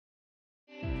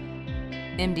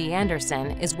MD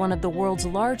Anderson is one of the world's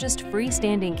largest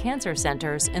freestanding cancer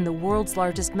centers and the world's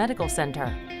largest medical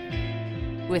center.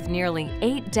 With nearly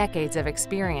 8 decades of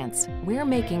experience, we're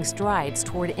making strides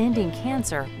toward ending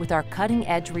cancer with our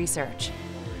cutting-edge research.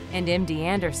 And MD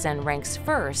Anderson ranks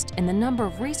first in the number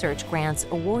of research grants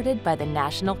awarded by the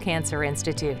National Cancer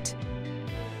Institute.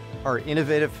 Our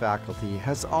innovative faculty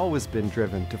has always been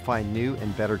driven to find new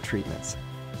and better treatments.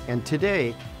 And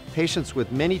today, patients with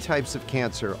many types of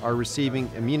cancer are receiving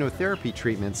immunotherapy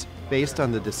treatments based on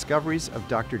the discoveries of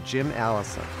Dr. Jim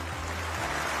Allison.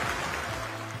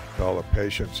 To all the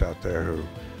patients out there who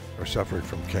are suffering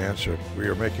from cancer, we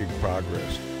are making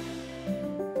progress.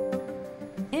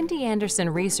 MD Anderson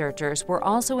researchers were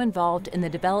also involved in the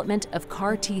development of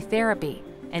Carty therapy,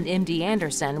 and MD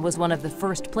Anderson was one of the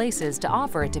first places to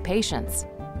offer it to patients.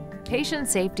 Patient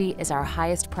safety is our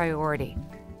highest priority.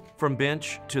 From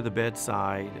bench to the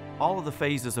bedside, all of the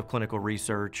phases of clinical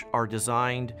research are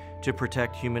designed to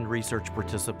protect human research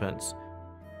participants.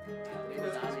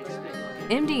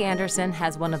 MD Anderson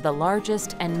has one of the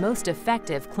largest and most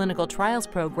effective clinical trials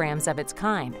programs of its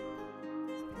kind.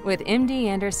 With MD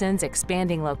Anderson's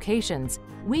expanding locations,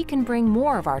 we can bring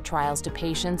more of our trials to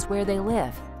patients where they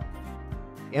live.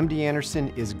 MD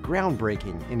Anderson is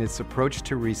groundbreaking in its approach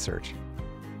to research.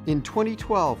 In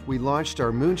 2012, we launched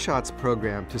our Moonshots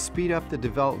program to speed up the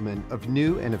development of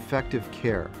new and effective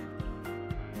care.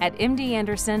 At MD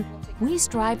Anderson, we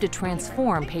strive to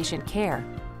transform patient care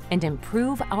and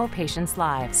improve our patients'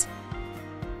 lives.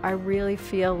 I really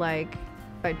feel like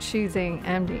by choosing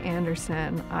MD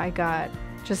Anderson, I got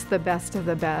just the best of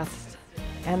the best.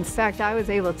 In fact, I was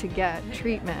able to get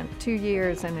treatment 2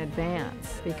 years in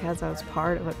advance because I was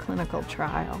part of a clinical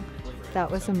trial. That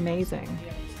was amazing.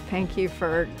 Thank you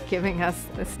for giving us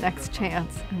this next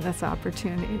chance and this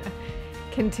opportunity to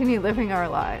continue living our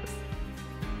lives.